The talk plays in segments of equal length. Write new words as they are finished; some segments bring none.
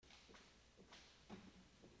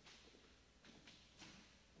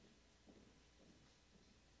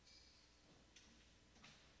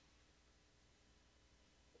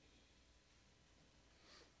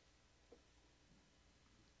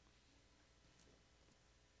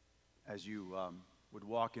as you would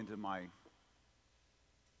walk into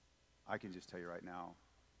I can just tell you right now,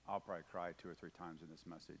 I'll probably cry 2 or 3 times in this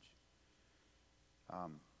message.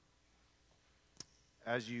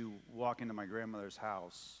 As you walk into my grandmother's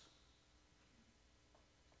house,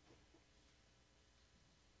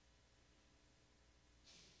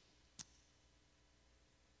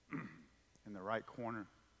 in the right corner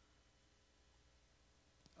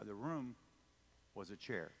of the room was a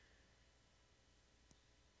chair.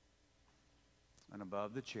 And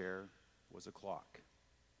above the chair was a clock.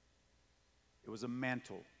 It was a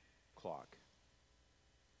mantle clock.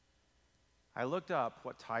 I looked up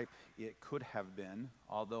what type it could have been,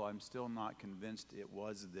 although I'm still not convinced it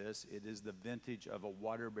was this. It is the vintage of a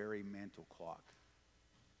Waterbury mantle clock.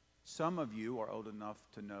 Some of you are old enough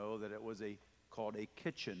to know that it was called a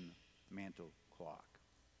kitchen mantle clock.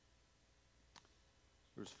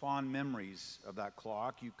 There's fond memories of that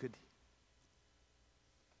clock. You could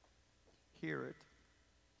hear it.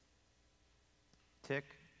 Tick,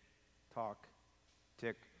 tock,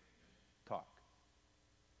 tick, tock.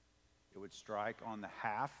 It would strike on the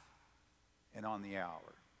half and on the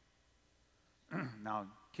hour. Now,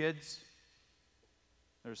 kids,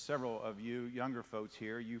 there's several of you younger folks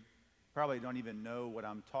here. You probably don't even know what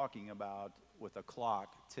I'm talking about with a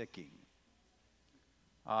clock ticking.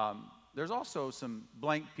 There's also some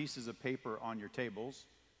blank pieces of paper on your tables.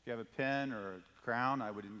 If you have a pen or a crayon,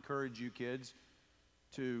 I would encourage you kids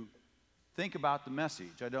to think about the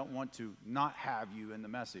message. I don't want to not have you in the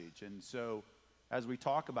message. And so as we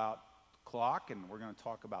talk about clock and we're going to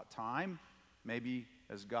talk about time, maybe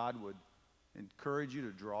as God would encourage you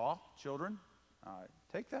to draw, children,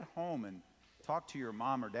 take that home and talk to your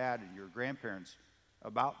mom or dad and your grandparents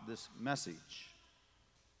about this message.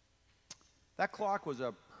 That clock was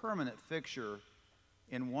a permanent fixture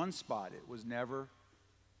in one spot. It was never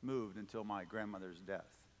moved until my grandmother's death.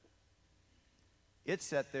 It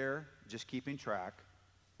sat there just keeping track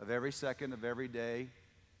of every second of every day,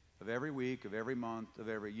 of every week, of every month, of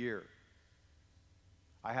every year.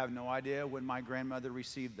 I have no idea when my grandmother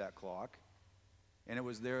received that clock, and it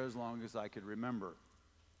was there as long as I could remember.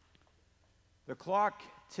 The clock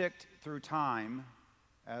ticked through time,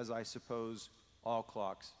 as I suppose all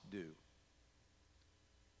clocks do.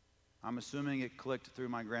 I'm assuming it clicked through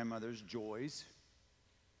my grandmother's joys.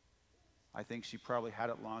 I think she probably had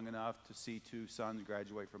it long enough to see 2 sons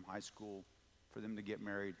graduate from high school, for them to get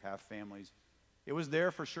married, have families. It was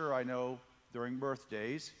there for sure, I know, during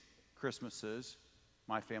birthdays, Christmases,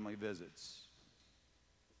 my family visits.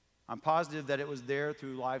 I'm positive that it was there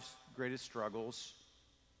through life's greatest struggles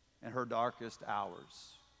and her darkest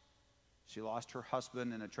hours. She lost her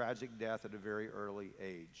husband in a tragic death at a very early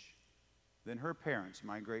age. Then her parents,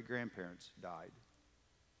 my great-grandparents, died.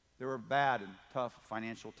 There were bad and tough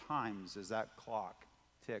financial times as that clock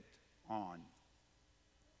ticked on.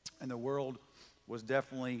 And the world was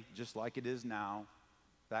definitely just like it is now.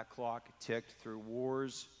 That clock ticked through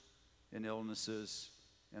wars and illnesses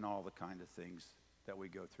and all the kind of things that we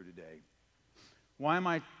go through today. Why am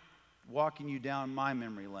I walking you down my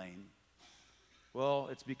memory lane? Well,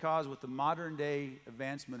 it's because with the modern day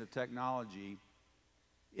advancement of technology,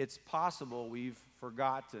 it's possible we've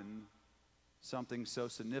forgotten something so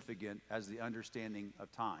significant as the understanding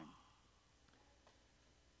of time.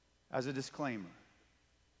 As a disclaimer,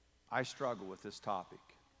 I struggle with this topic.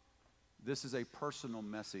 This is a personal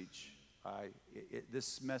message.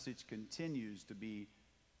 This message continues to be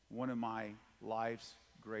one of my life's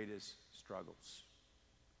greatest struggles.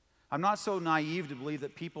 I'm not so naive to believe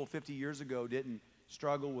that people 50 years ago didn't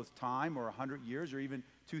struggle with time, or 100 years, or even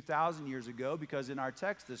 2,000 years ago, because in our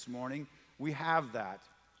text this morning, we have that.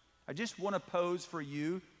 I just want to pose for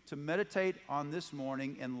you to meditate on this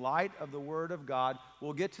morning in light of the Word of God.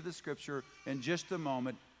 We'll get to the Scripture in just a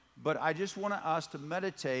moment, but I just want us to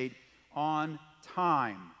meditate on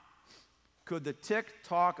time. Could the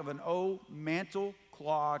tick-tock of an old mantle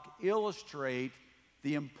clock illustrate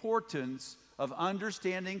the importance of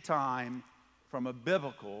understanding time from a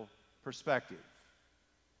biblical perspective?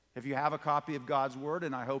 If you have a copy of God's Word,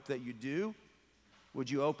 and I hope that you do, would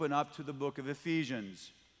you open up to the book of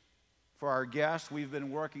Ephesians? For our guests, we've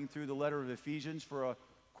been working through the letter of Ephesians for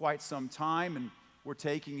quite some time, and we're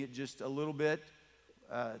taking it just a little bit,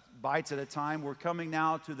 bites at a time. We're coming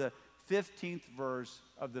now to the 15th verse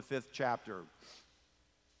of the 5th chapter.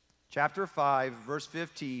 Chapter 5, verse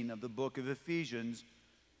 15 of the book of Ephesians.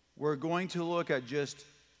 We're going to look at just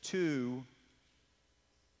 2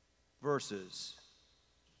 verses.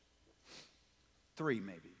 3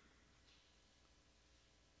 maybe.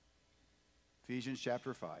 Ephesians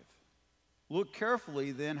chapter 5. Look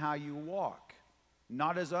carefully then how you walk,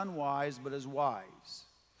 not as unwise, but as wise,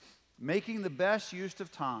 making the best use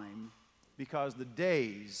of time, because the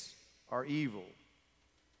days are evil.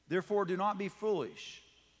 Therefore, do not be foolish,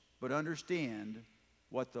 but understand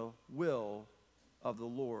what the will of the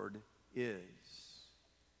Lord is.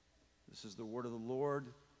 This is the word of the Lord.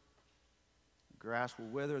 The grass will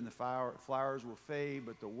wither and the flowers will fade,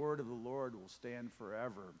 but the word of the Lord will stand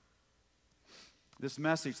forever. This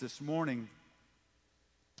message this morning,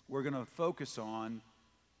 we're going to focus on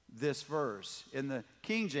this verse. In the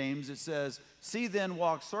King James, it says, "See then,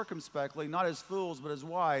 walk circumspectly, not as fools, but as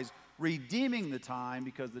wise, redeeming the time,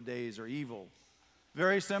 because the days are evil."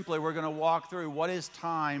 Very simply, we're going to walk through what is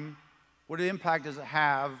time, what impact does it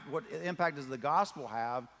have, what impact does the gospel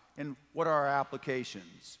have, and what are our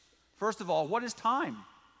applications. First of all, what is time?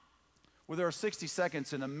 Well, there are 60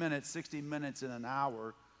 seconds in a minute, 60 minutes in an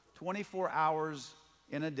hour, 24 hours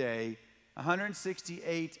in a day,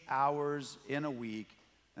 168 hours in a week,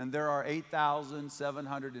 and there are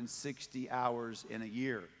 8,760 hours in a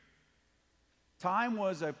year. Time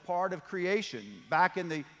was a part of creation. Back in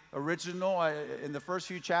the original, in the first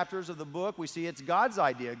few chapters of the book, we see it's God's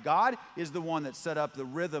idea. God is the one that set up the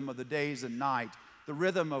rhythm of the days and night, the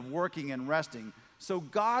rhythm of working and resting. So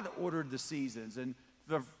God ordered the seasons. In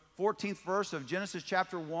the 14th verse of Genesis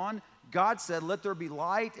chapter 1, God said, "Let there be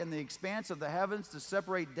light in the expanse of the heavens to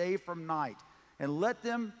separate day from night, and let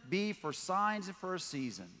them be for signs and for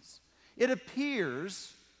seasons." It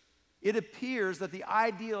appears that the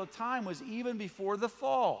ideal time was even before the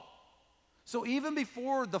fall. So even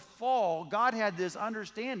before the fall, God had this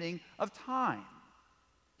understanding of time.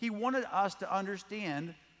 He wanted us to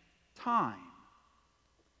understand time.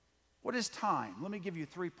 What is time? Let me give you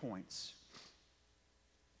 3 points.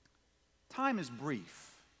 Time is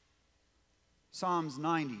brief. Psalms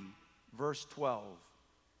 90, verse 12.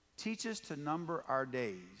 "Teach us to number our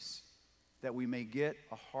days, that we may get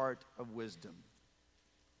a heart of wisdom."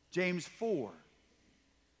 James 4.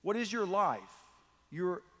 "What is your life?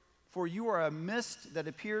 For you are a mist that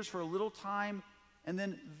appears for a little time and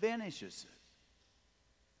then vanishes."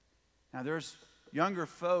 Now there's younger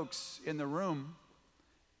folks in the room,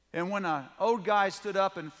 and when an old guy stood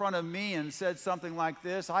up in front of me and said something like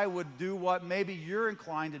this, I would do what maybe you're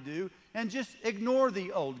inclined to do and just ignore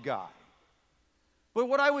the old guy. But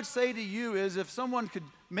what I would say to you is, if someone could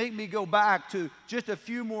make me go back to just a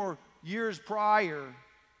few more years prior,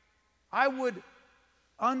 I would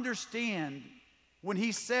understand when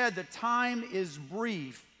he said that time is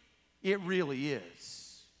brief, it really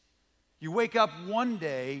is. You wake up one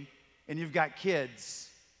day and you've got kids.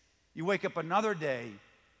 You wake up another day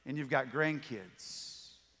and you've got grandkids.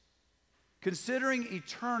 Considering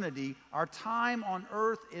eternity, our time on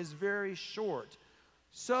earth is very short.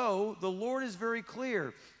 So the Lord is very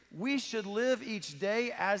clear. We should live each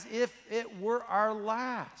day as if it were our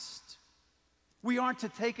last. We aren't to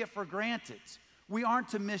take it for granted. We aren't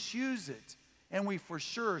to misuse it. And we for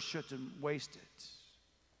sure shouldn't waste it.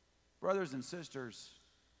 Brothers and sisters,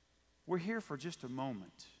 we're here for just a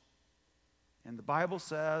moment. And the Bible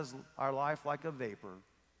says our life like a vapor,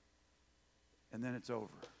 and then it's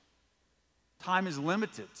over. Time is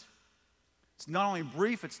limited. It's not only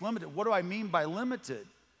brief, it's limited. What do I mean by limited?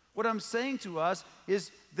 What I'm saying to us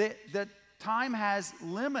is that time has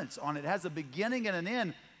limits on it. It has a beginning and an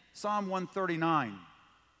end. Psalm 139.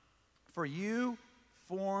 "For you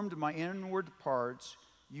formed my inward parts.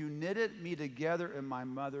 You knitted me together in my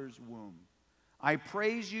mother's womb. I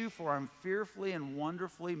praise you, for I'm fearfully and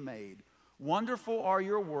wonderfully made. Wonderful are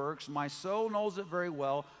your works. My soul knows it very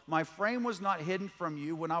well. My frame was not hidden from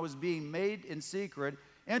you when I was being made in secret,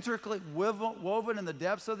 intricately woven in the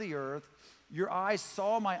depths of the earth. Your eyes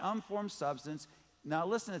saw my unformed substance." Now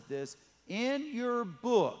listen to this. "In your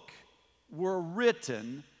book were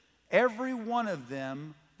written, every one of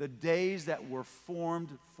them, the days that were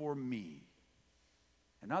formed for me."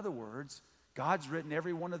 In other words, God's written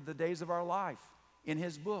every one of the days of our life in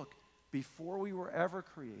His book before we were ever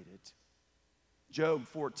created. Job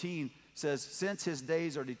 14 says, "Since His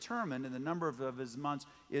days are determined and the number of His months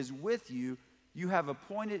is with you, you have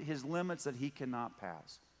appointed His limits that He cannot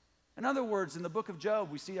pass." In other words, in the book of Job,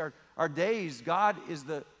 we see our days. God is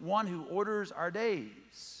the one who orders our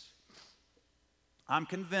days. I'm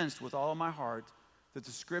convinced with all of my heart that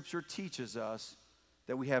the Scripture teaches us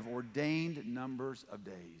that we have ordained numbers of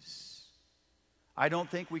days. I don't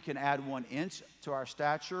think we can add 1 inch to our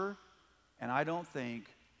stature, and I don't think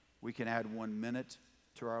we can add 1 minute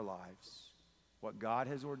to our lives. What God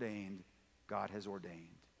has ordained, God has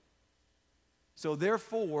ordained. So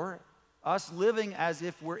therefore, us living as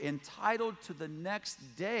if we're entitled to the next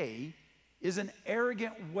day is an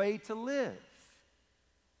arrogant way to live.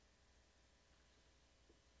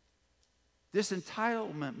 This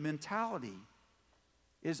entitlement mentality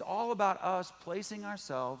is all about us placing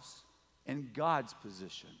ourselves in God's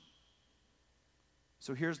position.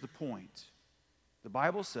 So here's the point. The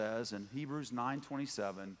Bible says in Hebrews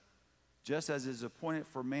 9:27, just as it is appointed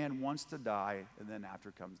for man once to die, and then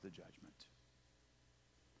after comes the judgment.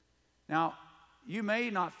 Now, you may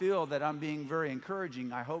not feel that I'm being very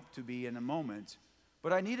encouraging. I hope to be in a moment.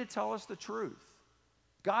 But I need to tell us the truth.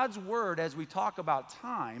 God's word, as we talk about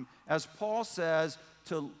time, as Paul says,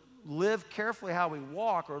 to live carefully how we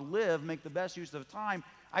walk or live, make the best use of time,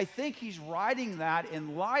 I think he's writing that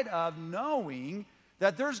in light of knowing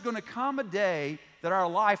that there's going to come a day that our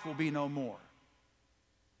life will be no more.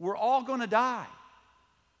 We're all going to die.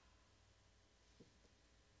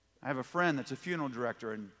 I have a friend that's a funeral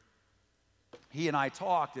director, and he and I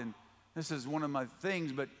talked, and this is one of my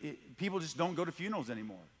things, but people just don't go to funerals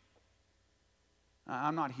anymore.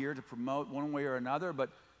 I'm not here to promote one way or another, but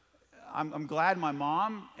I'm glad my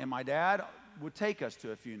mom and my dad would take us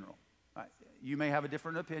to a funeral. You may have a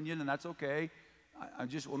different opinion, and that's okay. I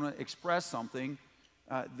just want to express something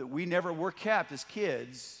that we never were kept as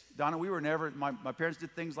kids. Donna, we were never, my parents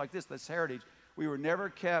did things like this, that's heritage. We were never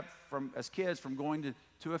kept as kids from going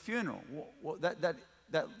to a funeral. Well,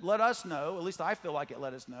 that let us know, at least I feel like it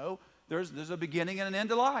let us know, there's a beginning and an end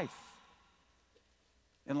to life.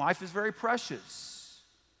 And life is very precious,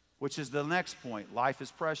 which is the next point. Life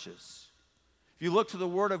is precious. If you look to the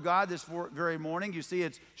Word of God this very morning, you see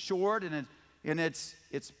it's short and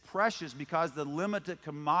it's precious because the limited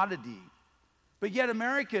commodity. But yet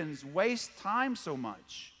Americans waste time so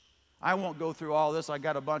much. I won't go through all this. I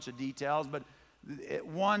got a bunch of details, but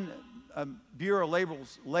one Bureau of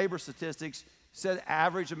Labor Statistics said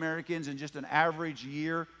average Americans in just an average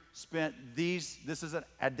year spent this is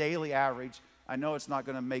a daily average. I know it's not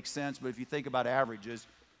going to make sense, but if you think about averages,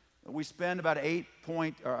 we spend about 8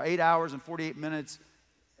 hours and 48 minutes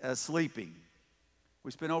sleeping.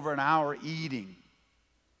 We spend over an hour eating.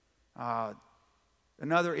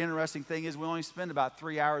 Another interesting thing is we only spend about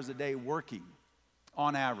 3 hours a day working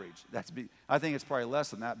on average. I think it's probably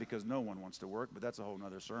less than that because no one wants to work, but that's a whole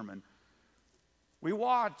other sermon. We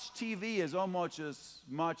watch TV as almost as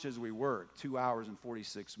much as we work, 2 hours and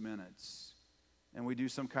 46 minutes. And we do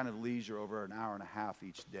some kind of leisure over an hour and a half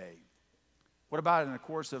each day. What about in the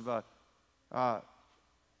course of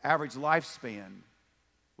average lifespan?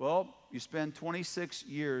 Well, you spend 26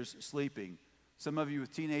 years sleeping. Some of you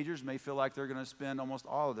with teenagers may feel like they're going to spend almost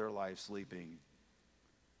all of their life sleeping.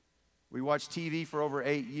 We watch TV for over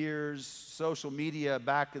 8 years. Social media,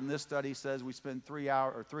 back in this study, says we spend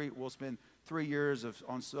we'll spend 3 years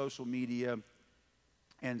on social media,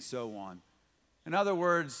 and so on. In other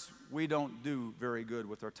words, we don't do very good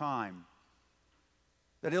with our time.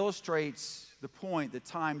 That illustrates the point that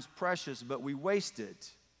time's precious, but we waste it.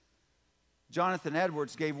 Jonathan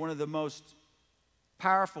Edwards gave one of the most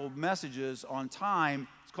powerful messages on time.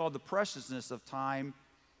 It's called The Preciousness of Time.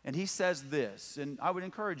 And he says this, and I would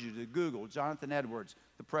encourage you to Google Jonathan Edwards,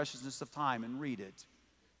 The Preciousness of Time, and read it.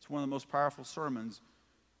 It's one of the most powerful sermons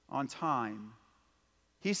on time.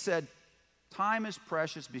 He said, time is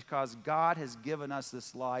precious because God has given us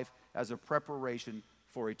this life as a preparation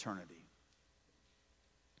for eternity.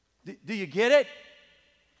 Do you get it?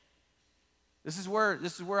 This is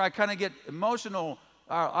where I kind of get emotional.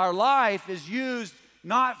 Our life is used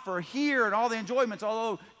not for here and all the enjoyments,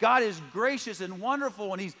 although God is gracious and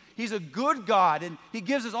wonderful and He's a good God and He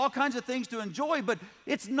gives us all kinds of things to enjoy, but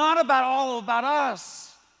it's not all about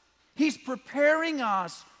us. He's preparing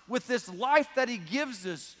us with this life that He gives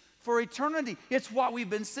us for eternity. It's what we've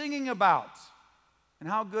been singing about. And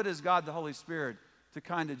how good is God the Holy Spirit to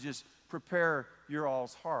kind of just prepare your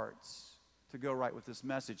all's hearts to go right with this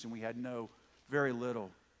message. And we had very little.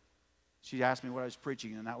 She asked me what I was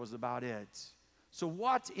preaching, and that was about it. So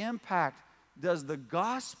what impact does the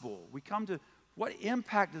gospel, what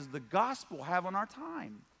impact does the gospel have on our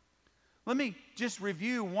time? Let me just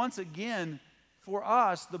review once again for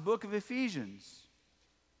us the book of Ephesians.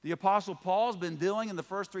 The Apostle Paul's been dealing in the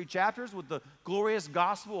first 3 chapters with the glorious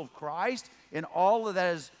gospel of Christ and all of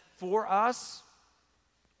that is for us.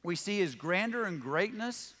 We see His grandeur and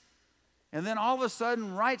greatness. And then all of a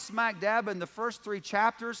sudden, right smack dab in the first 3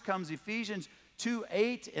 chapters comes Ephesians 2,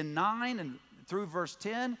 8, and 9, and through verse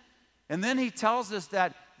 10. And then he tells us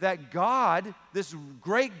that God, this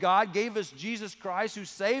great God, gave us Jesus Christ who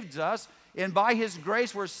saved us. And by His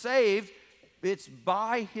grace we're saved. It's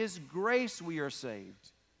by His grace we are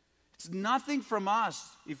saved. It's nothing from us,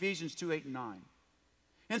 Ephesians 2, 8, and 9.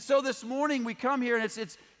 And so this morning we come here and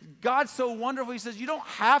it's God's so wonderful. He says you don't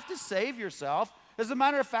have to save yourself. As a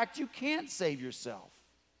matter of fact, you can't save yourself.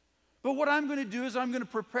 But what I'm going to do is I'm going to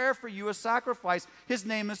prepare for you a sacrifice. His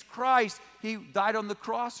name is Christ. He died on the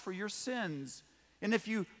cross for your sins. And if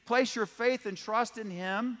you place your faith and trust in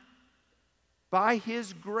Him, by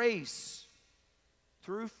His grace,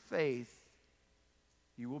 through faith,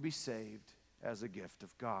 you will be saved as a gift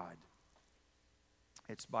of God.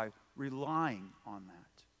 It's by relying on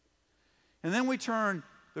that. And then we turn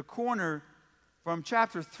the corner from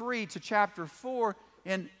chapter 3 to chapter 4,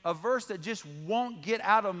 and a verse that just won't get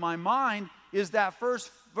out of my mind is that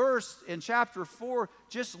first verse in chapter 4.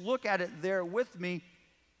 Just look at it there with me.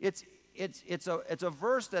 It's a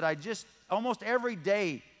verse that I just, almost every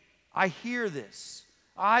day, I hear this.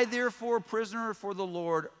 I, therefore, prisoner for the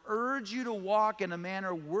Lord, urge you to walk in a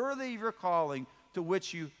manner worthy of your calling to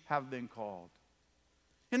which you have been called.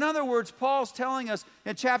 In other words, Paul's telling us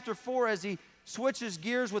in chapter 4, as he switches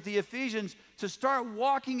gears with the Ephesians, to start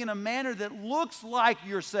walking in a manner that looks like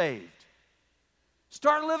you're saved.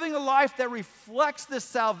 Start living a life that reflects this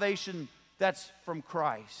salvation that's from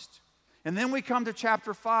Christ. And then we come to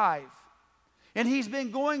chapter 5. And he's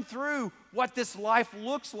been going through what this life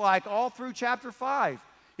looks like all through chapter 5.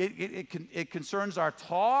 It concerns our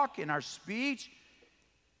talk and our speech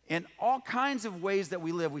and all kinds of ways that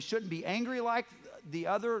we live. We shouldn't be angry like the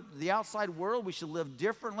outside world. We should live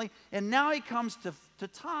differently. And now he comes to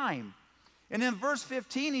time. And in verse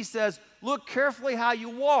 15 he says, look carefully how you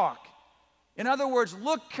walk. In other words,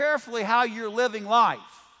 look carefully how you're living life.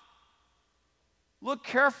 Look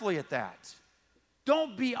carefully at that.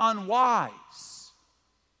 Don't be unwise.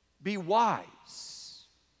 Be wise.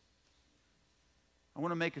 I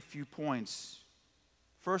want to make a few points.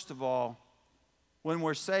 First of all, when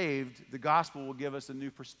we're saved, the gospel will give us a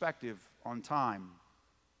new perspective on time.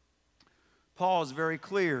 Paul is very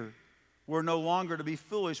clear. We're no longer to be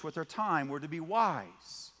foolish with our time. We're to be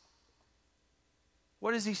wise.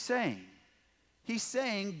 What is he saying? He's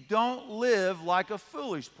saying, don't live like a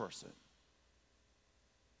foolish person.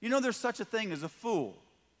 You know, there's such a thing as a fool.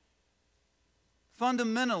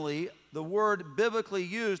 Fundamentally, the word biblically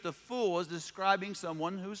used, a fool, is describing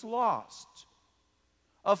someone who's lost.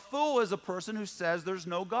 A fool is a person who says there's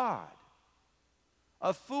no God.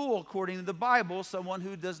 A fool, according to the Bible, someone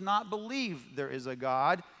who does not believe there is a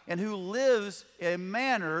God and who lives in a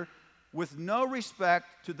manner with no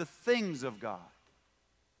respect to the things of God.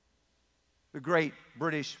 The great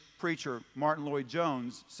British preacher Martin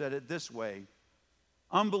Lloyd-Jones said it this way: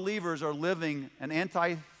 unbelievers are living an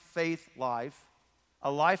anti-faith life,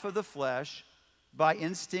 a life of the flesh, by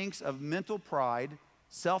instincts of mental pride,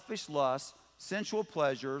 selfish lust, sensual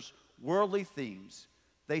pleasures, worldly themes.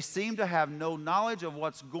 They seem to have no knowledge of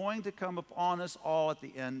what's going to come upon us all at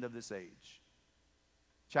the end of this age.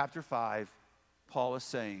 Chapter 5, Paul is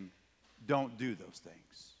saying, don't do those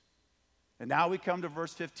things. And now we come to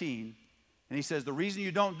verse 15, and he says, the reason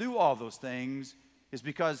you don't do all those things is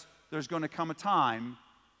because there's going to come a time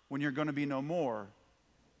when you're going to be no more,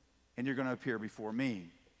 and you're going to appear before me.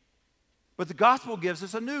 But the gospel gives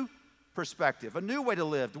us a new perspective, a new way to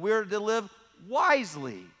live. We're to live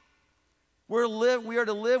wisely. We are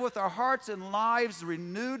to live with our hearts and lives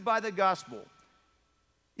renewed by the gospel.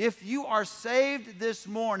 If you are saved this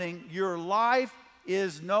morning, your life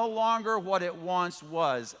is no longer what it once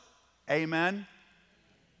was. Amen?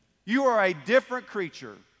 You are a different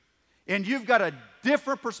creature, and you've got a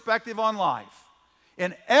different perspective on life.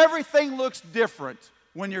 And everything looks different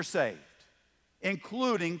when you're saved,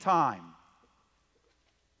 including time.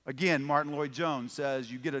 Again, Martin Lloyd-Jones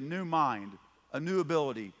says you get a new mind, a new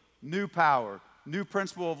ability, new power, new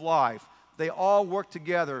principle of life. They all work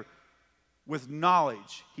together with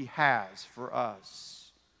knowledge he has for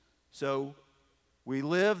us. So we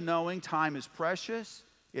live knowing time is precious,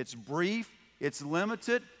 it's brief, it's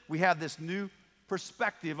limited. We have this new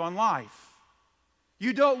perspective on life.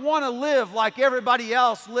 You don't want to live like everybody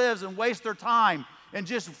else lives and waste their time and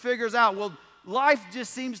just figures out, well, life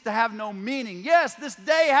just seems to have no meaning. Yes, this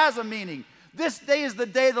day has a meaning. This day is the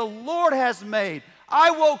day the Lord has made.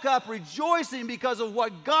 I woke up rejoicing because of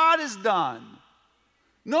what God has done.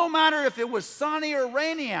 No matter if it was sunny or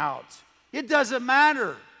rainy out, it doesn't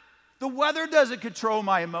matter. The weather doesn't control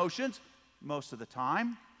my emotions most of the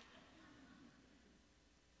time.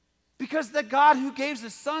 Because the God who gave the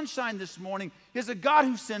sunshine this morning is a God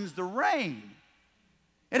who sends the rain.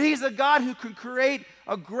 And He's a God who can create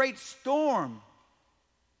a great storm.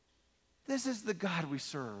 This is the God we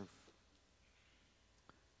serve.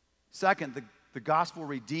 Second, the gospel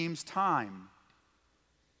redeems time.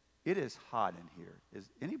 It is hot in here. Is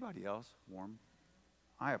anybody else warm?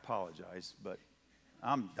 I apologize, but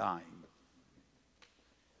I'm dying.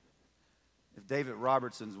 If David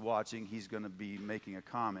Robertson's watching, he's going to be making a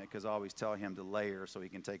comment because I always tell him to layer so he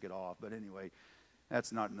can take it off. But anyway,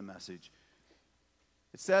 that's not in the message.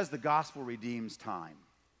 It says the gospel redeems time.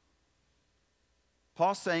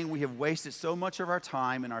 Paul's saying we have wasted so much of our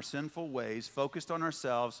time in our sinful ways, focused on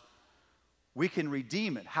ourselves. We can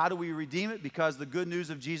redeem it. How do we redeem it? Because the good news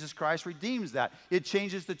of Jesus Christ redeems that. It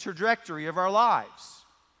changes the trajectory of our lives.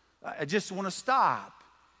 I just want to stop.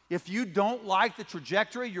 If you don't like the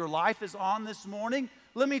trajectory your life is on this morning,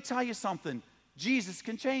 let me tell you something. Jesus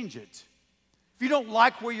can change it. If you don't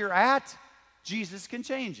like where you're at, Jesus can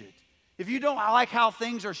change it. If you don't like how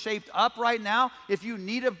things are shaped up right now, if you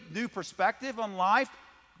need a new perspective on life,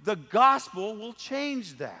 the gospel will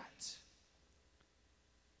change that.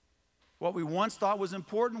 What we once thought was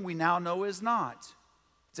important, we now know is not.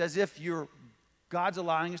 It's as if God's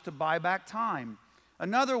allowing us to buy back time.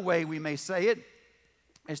 Another way we may say it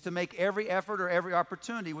is to make every effort or every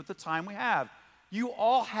opportunity with the time we have. You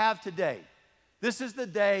all have today. This is the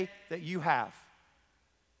day that you have.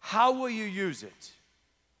 How will you use it?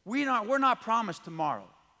 We're not promised tomorrow.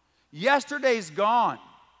 Yesterday's gone,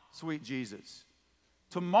 sweet Jesus.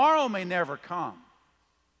 Tomorrow may never come.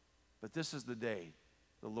 But this is the day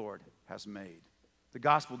the Lord has made. The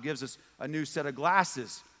gospel gives us a new set of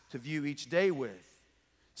glasses to view each day with.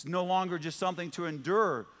 It's no longer just something to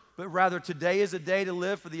endure, but rather today is a day to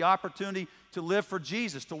live for the opportunity to live for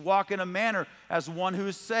Jesus, to walk in a manner as one who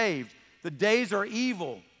is saved. The days are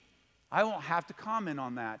evil. I won't have to comment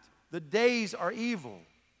on that. The days are evil.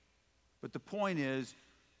 But the point is,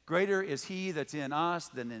 greater is He that's in us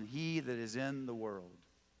than in he that is in the world.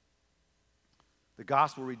 The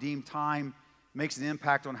gospel redeemed time makes an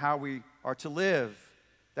impact on how we are to live.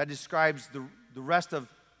 That describes the rest of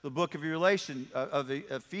the book of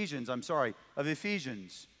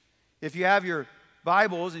Ephesians. If you have your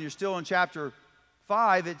Bibles and you're still in chapter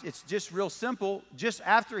 5, it's just real simple. Just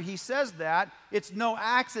after he says that, it's no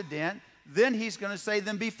accident. Then he's going to say,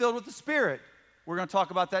 then be filled with the Spirit. We're going to talk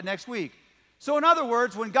about that next week. So in other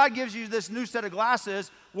words, when God gives you this new set of glasses,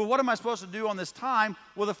 well, what am I supposed to do on this time?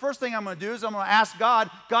 Well, the first thing I'm going to do is I'm going to ask God,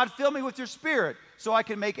 fill me with your Spirit so I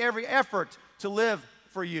can make every effort to live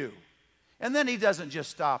for you. And then he doesn't just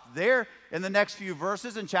stop there. In the next few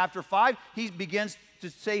verses in chapter 5, he begins to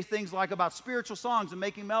say things like about spiritual songs and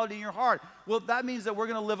making melody in your heart. Well, that means that we're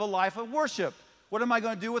going to live a life of worship. What am I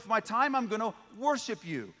going to do with my time? I'm going to worship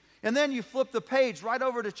you. And then you flip the page right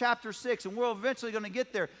over to chapter 6, and we're eventually going to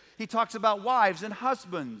get there. He talks about wives and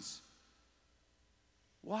husbands.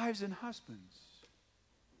 Wives and husbands.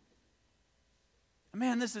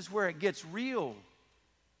 Man, this is where it gets real.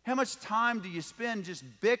 How much time do you spend just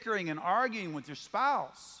bickering and arguing with your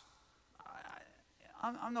spouse?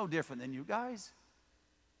 I'm no different than you guys.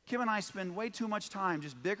 Kim and I spend way too much time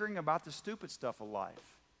just bickering about the stupid stuff of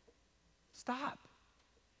life. Stop.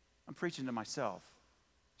 I'm preaching to myself.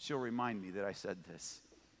 She'll remind me that I said this.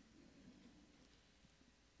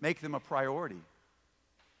 Make them a priority.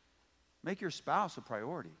 Make your spouse a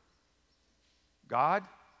priority. God,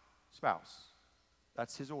 spouse.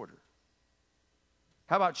 That's his order.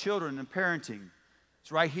 How about children and parenting?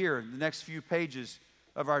 It's right here in the next few pages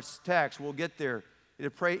of our text. We'll get there.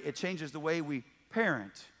 It changes the way we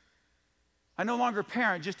parent. I no longer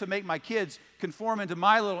parent just to make my kids conform into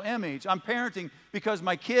my little image. I'm parenting because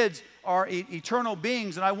my kids are eternal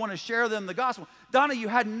beings and I want to share them the gospel. Donna, you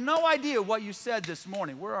had no idea what you said this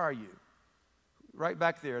morning. Where are you? Right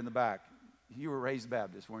back there in the back. You were raised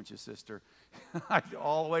Baptist, weren't you, sister?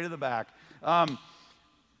 All the way to the back.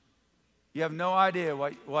 You have no idea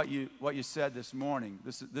what you said this morning.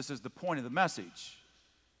 This is the point of the message.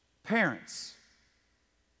 Parents,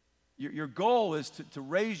 your goal is to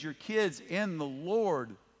raise your kids in the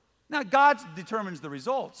Lord. Now, God determines the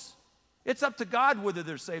results. It's up to God whether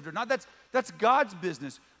they're saved or not. That's God's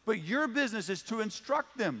business. But your business is to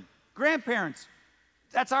instruct them. Grandparents,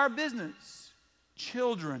 that's our business.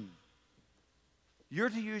 Children, you're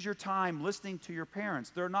to use your time listening to your parents.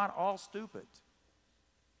 They're not all stupid.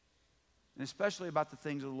 And especially about the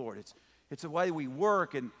things of the Lord. It's the way we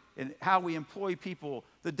work and how we employ people.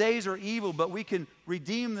 The days are evil, but we can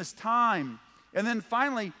redeem this time. And then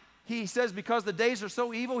finally, he says because the days are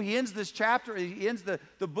so evil, he ends this chapter, he ends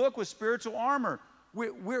the book with spiritual armor.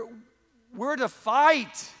 We're to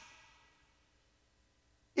fight.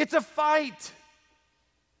 It's a fight.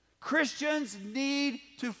 Christians need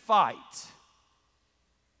to fight.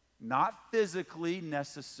 Not physically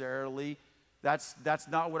necessarily. That's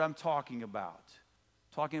not what I'm talking about.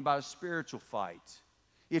 I'm talking about a spiritual fight.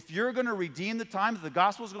 If you're going to redeem the time, if the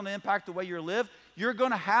gospel is going to impact the way you live, you're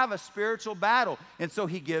going to have a spiritual battle. And so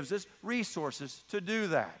he gives us resources to do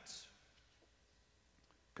that.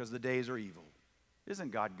 because the days are evil. Isn't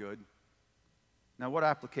God good? Now, what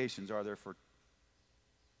applications are there for?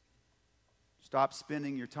 Stop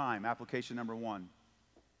spending your time. Application number 1.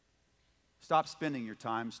 Stop spending your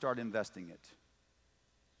time, start investing it.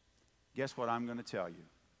 Guess what I'm going to tell you?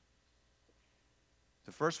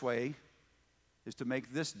 The first way is to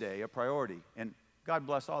make this day a priority. And God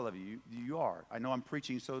bless all of you. You are. I know I'm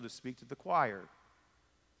preaching, so to speak, to the choir.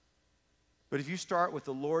 But if you start with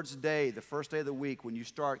the Lord's Day, the first day of the week, when you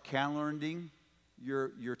start calendaring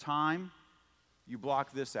your time, you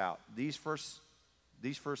block this out. These first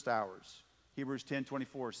hours. Hebrews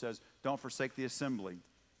 10:24 says, don't forsake the assembly.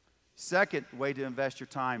 Second way to invest your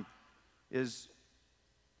time is,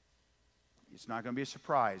 it's not going to be a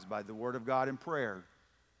surprise, by the Word of God in prayer.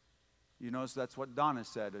 You notice that's what Donna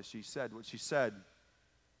said as she said what she said.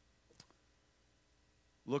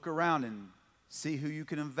 Look around and see who you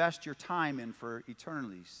can invest your time in for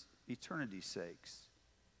eternity's sakes.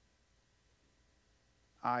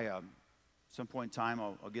 Some point in time,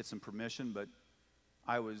 I'll get some permission, but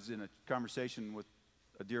I was in a conversation with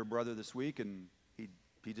a dear brother this week, and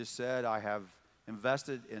he just said, I have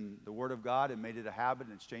invested in the Word of God and made it a habit,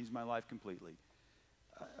 and it's changed my life completely.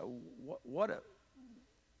 What a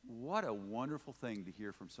wonderful thing to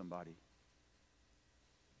hear from somebody.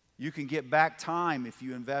 You can get back time if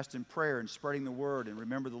you invest in prayer and spreading the Word and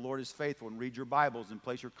remember the Lord is faithful and read your Bibles and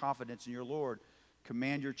place your confidence in your Lord.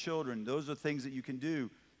 Command your children. Those are things that you can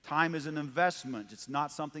do. Time is an investment. It's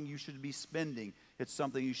not something you should be spending. It's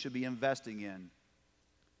something you should be investing in.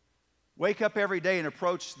 Wake up every day and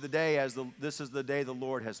approach the day as this is the day the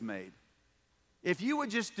Lord has made. If you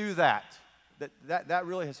would just do that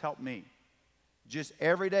really has helped me. Just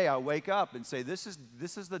every day I wake up and say, this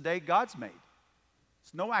is the day God's made.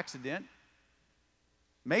 It's no accident.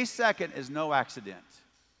 May 2nd is no accident.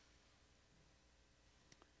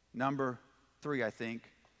 Number 3, I think.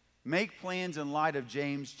 Make plans in light of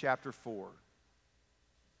James chapter 4.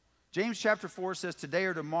 James chapter 4 says, today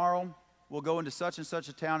or tomorrow we'll go into such and such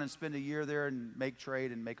a town and spend a year there and make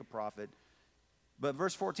trade and make a profit. But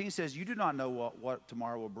verse 14 says, you do not know what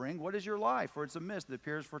tomorrow will bring. What is your life? For it's a mist that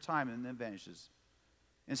appears for a time and then vanishes.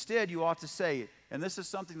 Instead, you ought to say, and this is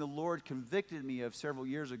something the Lord convicted me of several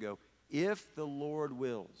years ago, if the Lord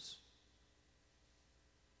wills.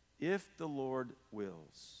 If the Lord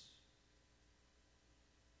wills.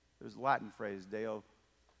 There's a Latin phrase, Deo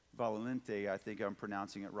volente, I think I'm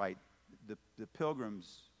pronouncing it right. The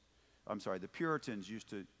Puritans used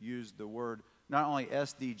to use the word, not only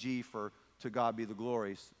SDG for to God be the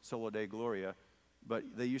glory, Solo Deo Gloria, but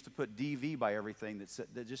they used to put DV by everything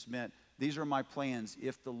that just meant, these are my plans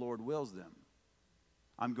if the Lord wills them.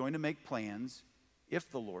 I'm going to make plans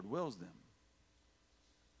if the Lord wills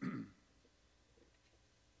them.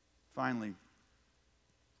 Finally,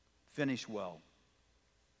 finish well.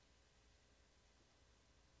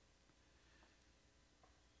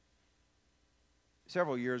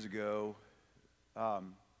 Several years ago,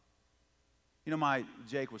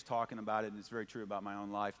 Jake was talking about it, and it's very true about my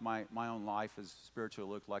own life. My own life is spiritually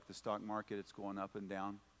looked like the stock market. It's going up and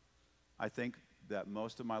down. I think that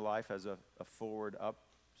most of my life has a forward up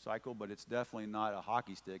cycle, but it's definitely not a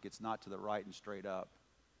hockey stick. It's not to the right and straight up.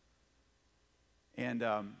 And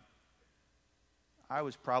I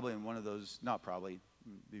was probably in one of those, not probably,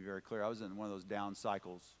 be very clear, I was in one of those down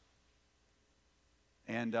cycles.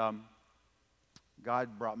 And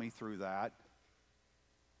God brought me through that.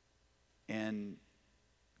 And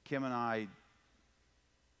Kim and I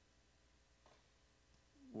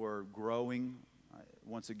were growing,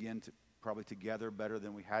 once again, probably together better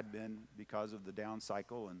than we had been because of the down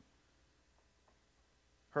cycle. And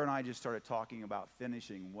her and I just started talking about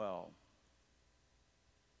finishing well.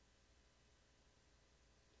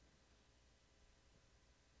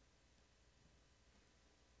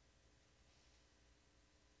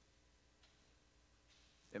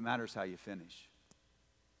 It matters how you finish.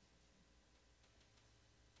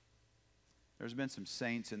 There's been some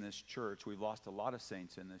saints in this church. We've lost a lot of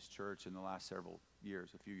saints in this church in the last several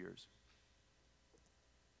years, a few years.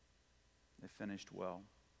 They finished well.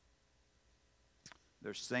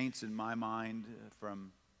 There's saints in my mind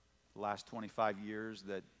from the last 25 years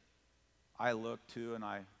that I look to and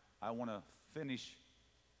I want to finish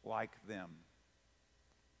like them.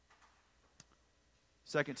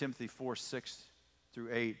 2 Timothy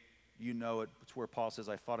 4:6-8, you know it. It's where Paul says,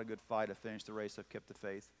 I fought a good fight, I finished the race, I've kept the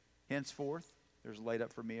faith. Henceforth, there's laid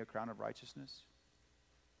up for me a crown of righteousness.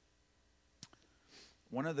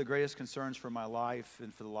 One of the greatest concerns for my life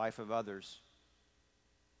and for the life of others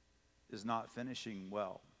is not finishing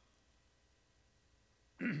well.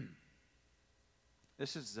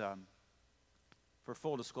 This is 1 For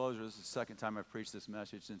full disclosure, this is the second time I've preached this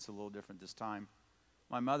message, and it's a little different this time.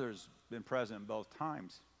 My mother's been present both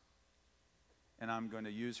times, and I'm going to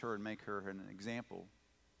use her and make her an example.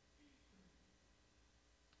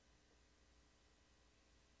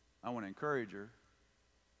 I want to encourage her,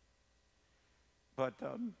 but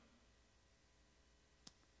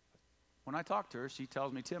when I talk to her, she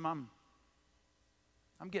tells me, Tim, I'm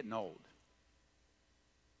getting old.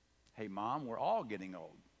 Hey, Mom, we're all getting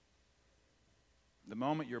old. The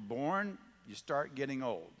moment you're born, you start getting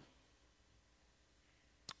old.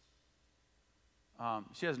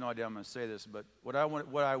 She has no idea I'm going to say this, but what I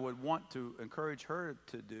would want to encourage her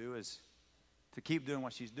to do is to keep doing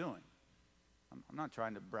what she's doing. I'm not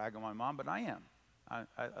trying to brag on my mom, but I am.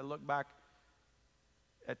 I look back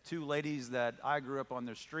at two ladies that I grew up on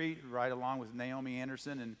their street, right along with Naomi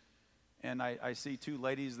Anderson, and I see two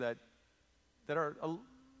ladies that are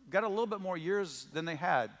got a little bit more years than they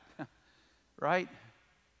had, right?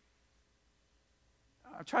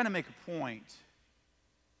 I'm trying to make a point.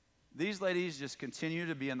 These ladies just continue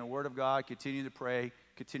to be in the Word of God, continue to pray,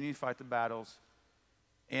 continue to fight the battles,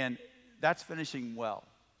 and that's finishing well.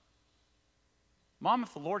 Mom,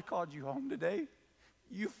 if the Lord called you home today,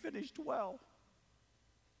 you finished well.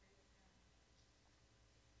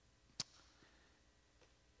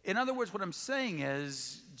 In other words, what I'm saying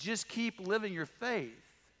is just keep living your faith.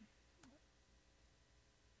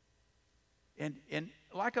 And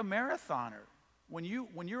like a marathoner, when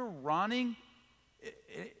you're running,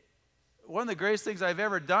 one of the greatest things I've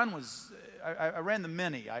ever done was I ran the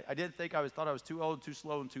mini. I didn't think thought I was too old, too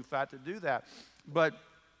slow, and too fat to do that. But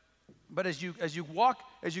as you walk,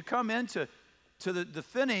 as you come into the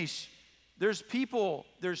finish, there's people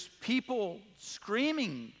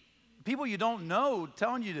screaming, people you don't know,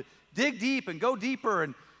 telling you to dig deep and go deeper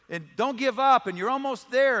and don't give up, and you're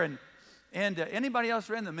almost there. And anybody else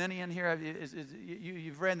ran the mini in here?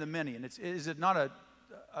 You've ran the mini, and is it not a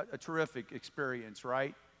terrific experience,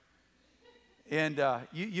 right? And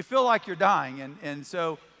you feel like you're dying, and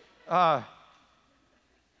so, but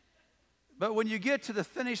when you get to the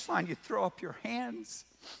finish line, you throw up your hands,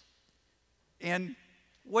 and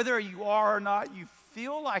whether you are or not, you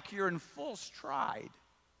feel like you're in full stride.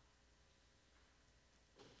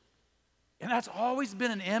 And that's always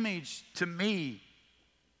been an image to me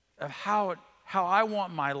of how I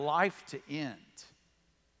want my life to end,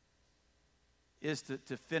 is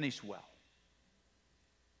to finish well.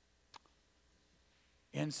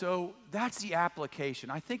 And so that's the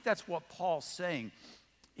application. I think that's what Paul's saying.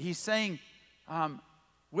 He's saying,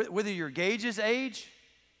 whether you're Gage's age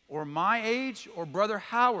or my age or Brother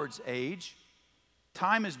Howard's age,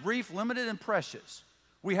 time is brief, limited, and precious.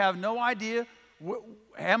 We have no idea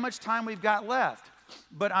how much time we've got left.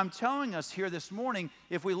 But I'm telling us here this morning,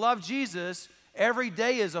 if we love Jesus, every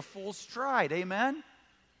day is a full stride. Amen?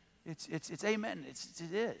 It's amen.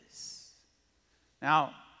 It is.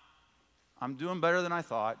 Now, I'm doing better than I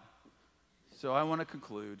thought, so I want to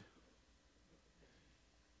conclude.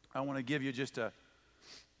 I want to give you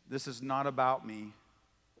this is not about me,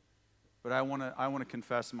 but I want to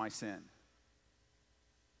confess my sin.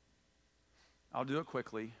 I'll do it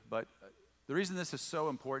quickly, but the reason this is so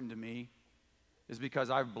important to me is because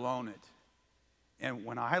I've blown it. And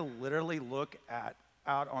when I literally look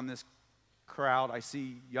out on this crowd, I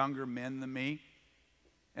see younger men than me,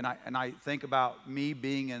 and I think about me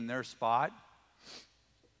being in their spot,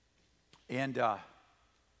 and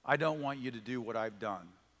I don't want you to do what I've done.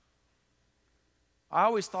 I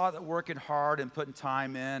always thought that working hard and putting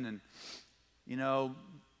time in and,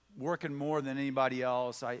 working more than anybody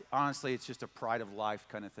else, honestly, it's just a pride of life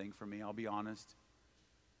kind of thing for me, I'll be honest.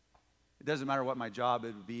 It doesn't matter what my job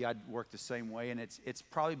would be, I'd work the same way, and it's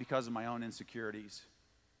probably because of my own insecurities.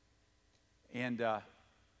 And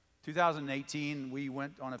 2018, we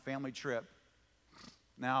went on a family trip.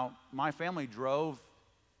 Now, my family drove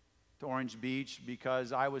to Orange Beach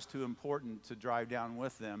because I was too important to drive down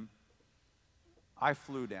with them. I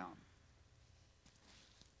flew down.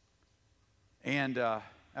 And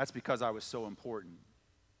that's because I was so important.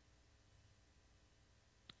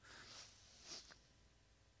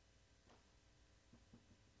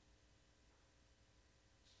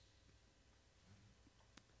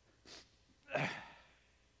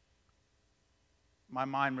 My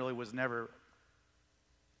mind really was never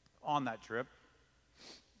on that trip.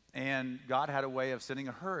 And God had a way of sending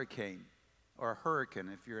a hurricane, or a hurricane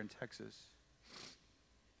if you're in Texas.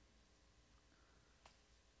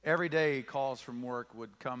 Every day calls from work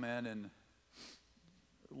would come in, and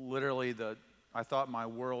literally I thought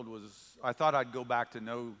I'd go back to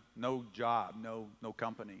no job, no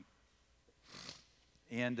company.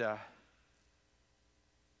 And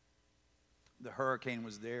the hurricane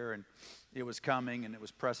was there, and it was coming, and it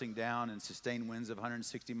was pressing down, and sustained winds of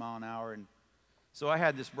 160 mile an hour. And so I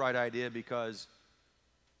had this bright idea, because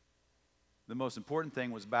the most important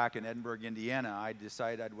thing was back in Edinburgh, Indiana. I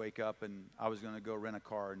decided I'd wake up and I was going to go rent a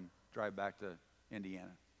car and drive back to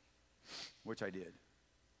Indiana, which I did.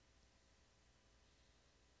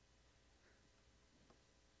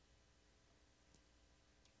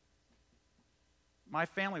 My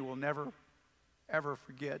family will never, ever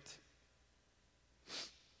forget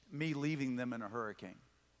me leaving them in a hurricane,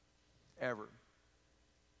 ever.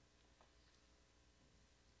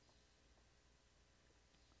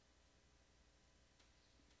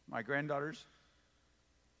 My granddaughters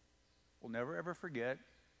will never, ever forget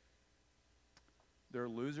their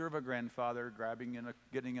loser of a grandfather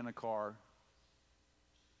getting in a car,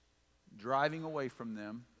 driving away from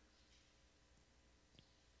them.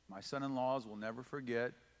 My son-in-laws will never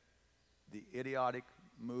forget the idiotic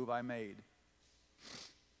move I made.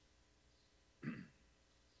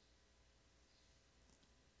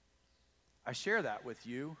 I share that with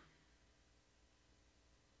you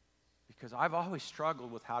because I've always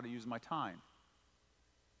struggled with how to use my time.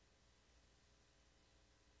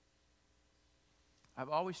 I've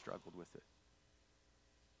always struggled with it.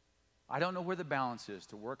 I don't know where the balance is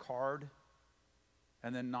to work hard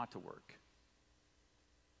and then not to work.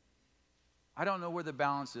 I don't know where the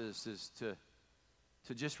balance is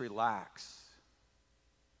to just relax.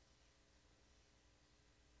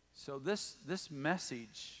 So this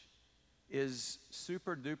message is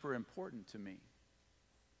super duper important to me.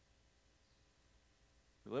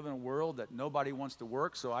 We live in a world that nobody wants to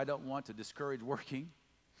work, so I don't want to discourage working.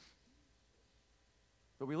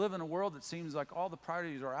 But we live in a world that seems like all the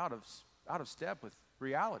priorities are out of step with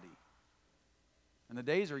reality. And the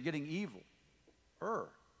days are getting evil.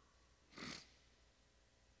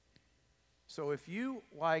 So if you,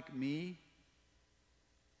 like me,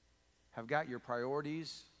 have got your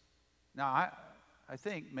priorities, now I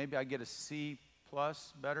think maybe I get a C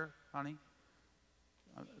plus better, honey.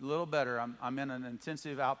 A little better. I'm in an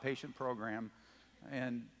intensive outpatient program,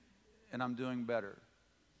 and I'm doing better.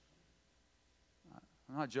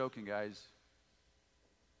 I'm not joking, guys.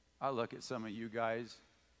 I look at some of you guys,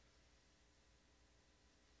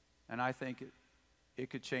 and I think it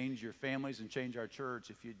could change your families and change our church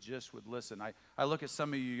if you just would listen. I look at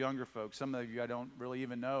some of you younger folks, some of you I don't really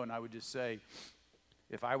even know, and I would just say,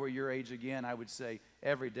 if I were your age again, I would say,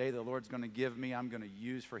 every day the Lord's going to give me, I'm going to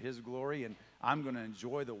use for His glory, and I'm going to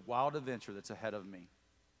enjoy the wild adventure that's ahead of me.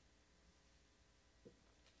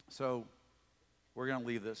 So we're going to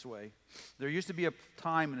leave this way. There used to be a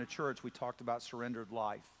time in a church we talked about surrendered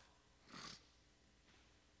life.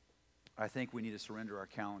 I think we need to surrender our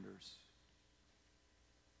calendars.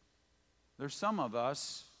 There's some of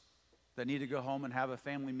us that need to go home and have a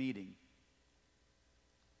family meeting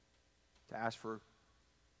to ask for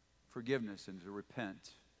forgiveness and to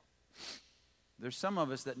repent. There's some of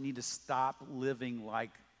us that need to stop living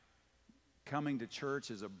like coming to church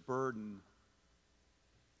is a burden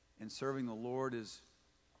and serving the Lord is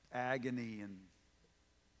agony,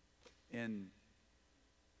 and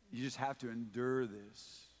you just have to endure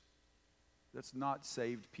this. That's not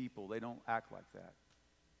saved people. They don't act like that.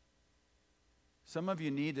 Some of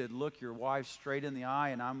you need to look your wife straight in the eye,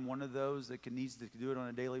 and I'm one of those that needs to do it on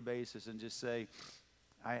a daily basis and just say,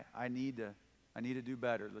 I need to do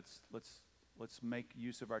better. Let's make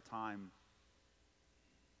use of our time.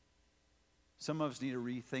 Some of us need to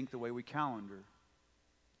rethink the way we calendar.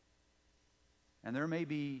 And there may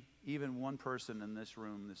be even one person in this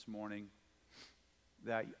room this morning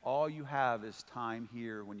that all you have is time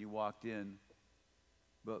here when you walked in,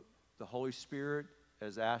 but the Holy Spirit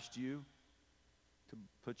has asked you to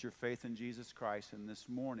put your faith in Jesus Christ, and this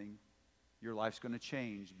morning your life's going to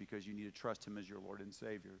change because you need to trust Him as your Lord and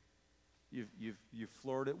Savior. You've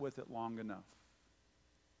flirted with it long enough.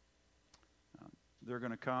 They're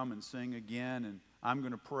going to come and sing again, and I'm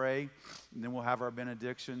going to pray, and then we'll have our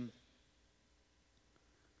benediction.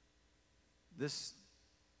 This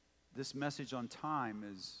message on time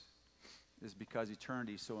is because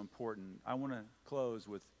eternity is so important. I want to close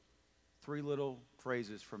with 3 little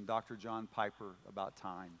phrases from Dr. John Piper about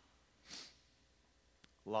time.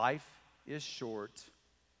 Life is short,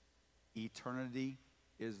 eternity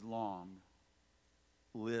is long.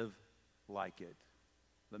 Live like it.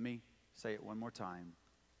 Let me say it one more time.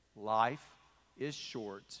 Life is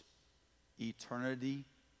short, eternity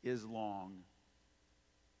is long.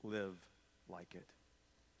 Live like it.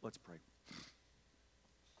 Let's pray.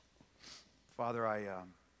 Father, I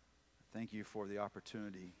thank you for the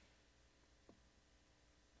opportunity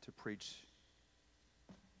to preach.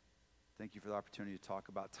 Thank you for the opportunity to talk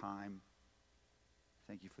about time.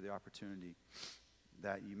 Thank you for the opportunity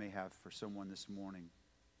that you may have for someone this morning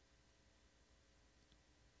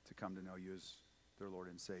to come to know you as their Lord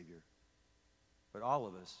and Savior. But all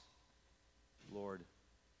of us, Lord,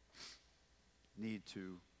 need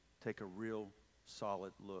to take a real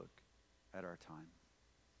solid look at our time.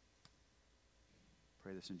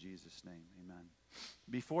 Pray this in Jesus' name. Amen.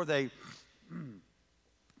 Before they,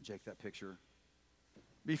 Jake, that picture.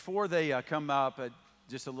 Before they come up,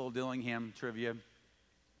 just a little Dillingham trivia.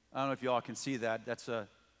 I don't know if you all can see that. That's a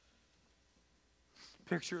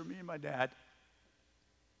picture of me and my dad.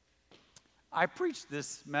 I preached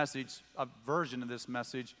this message, a version of this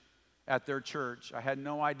message, at their church. I had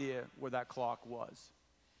no idea where that clock was.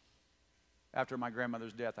 After my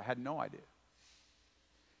grandmother's death, I had no idea.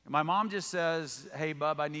 And my mom just says, hey,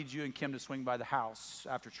 bub, I need you and Kim to swing by the house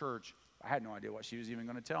after church. I had no idea what she was even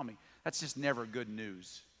going to tell me. That's just never good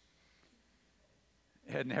news.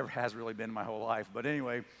 It never has really been my whole life. But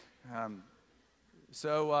anyway,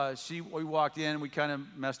 we walked in, we kind of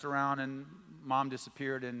messed around, and Mom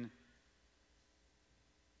disappeared. And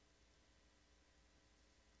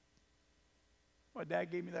my dad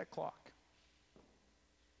gave me that clock.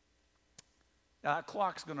 Now, that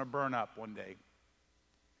clock's going to burn up one day.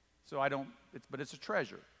 So but it's a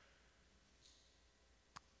treasure.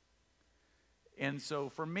 And so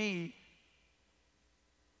for me,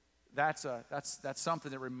 that's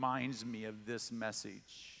something that reminds me of this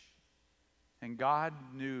message. And God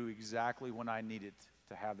knew exactly when I needed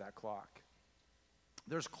to have that clock.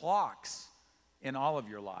 There's clocks in all of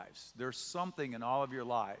your lives. There's something in all of your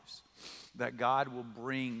lives that God will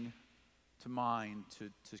bring to mind to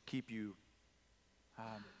keep you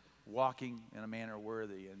walking in a manner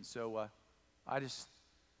worthy. And so I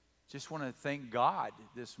just want to thank God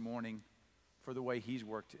this morning for the way He's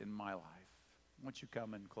worked in my life. Why don't you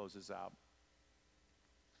come and close this out?